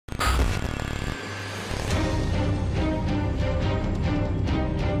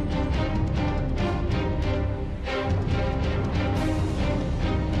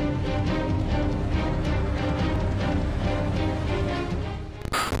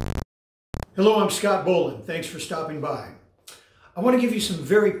Hello, I'm Scott Bolan. Thanks for stopping by. I want to give you some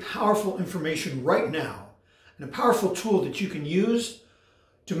very powerful information right now and a powerful tool that you can use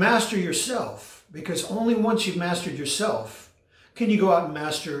to master yourself, because only once you've mastered yourself can you go out and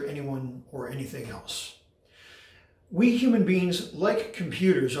master anyone or anything else. We human beings, like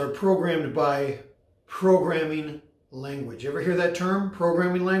computers, are programmed by programming language. Ever hear that term,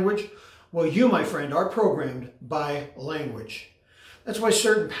 programming language? Well, you, my friend, are programmed by language. That's why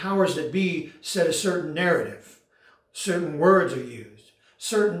certain powers that be set a certain narrative. Certain words are used.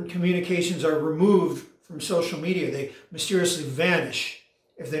 Certain communications are removed from social media. They mysteriously vanish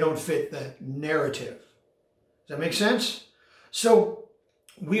if they don't fit the narrative. Does that make sense? So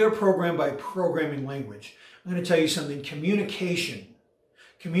we are programmed by programming language. I'm going to tell you something. Communication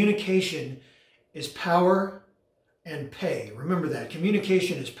is power and pay. Remember that.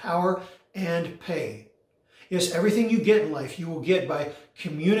 Communication is power and pay. Yes, everything you get in life, you will get by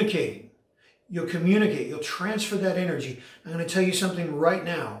communicating. You'll communicate. You'll transfer that energy. I'm going to tell you something right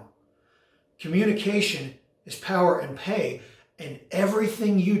now. Communication is power and pay, and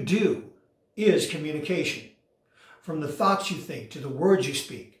everything you do is communication. From the thoughts you think, to the words you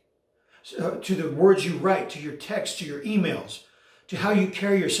speak, to the words you write, to your texts, to your emails, to how you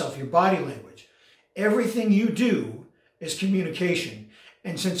carry yourself, your body language. Everything you do is communication.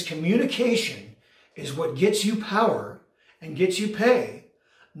 And since communication is what gets you power and gets you pay,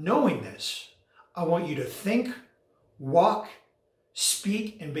 knowing this, I want you to think, walk,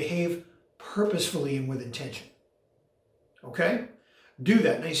 speak, and behave purposefully and with intention. Okay? Do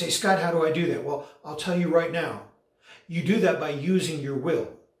that. Now you say, Scott, how do I do that? Well, I'll tell you right now. You do that by using your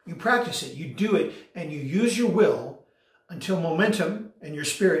will. You practice it. You do it, and you use your will until momentum and your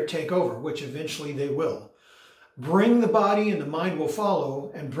spirit take over, which eventually they will. Bring the body and the mind will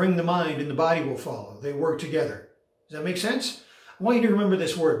follow, and bring the mind and the body will follow. They work together. Does that make sense? I want you to remember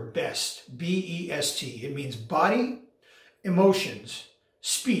this word, BEST, B-E-S-T. It means body, emotions,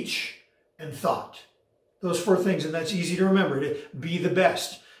 speech, and thought. Those four things, and that's easy to remember, to be the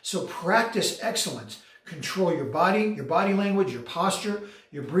best. So practice excellence. Control your body language, your posture,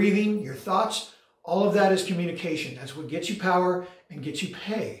 your breathing, your thoughts. All of that is communication. That's what gets you power and gets you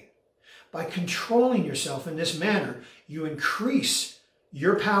pay. By controlling yourself in this manner, you increase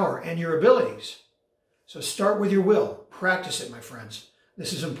your power and your abilities. So start with your will. Practice it, my friends.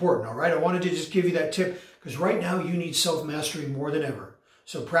 This is important, all right? I wanted to just give you that tip because right now you need self-mastery more than ever.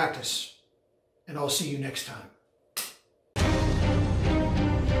 So practice, and I'll see you next time.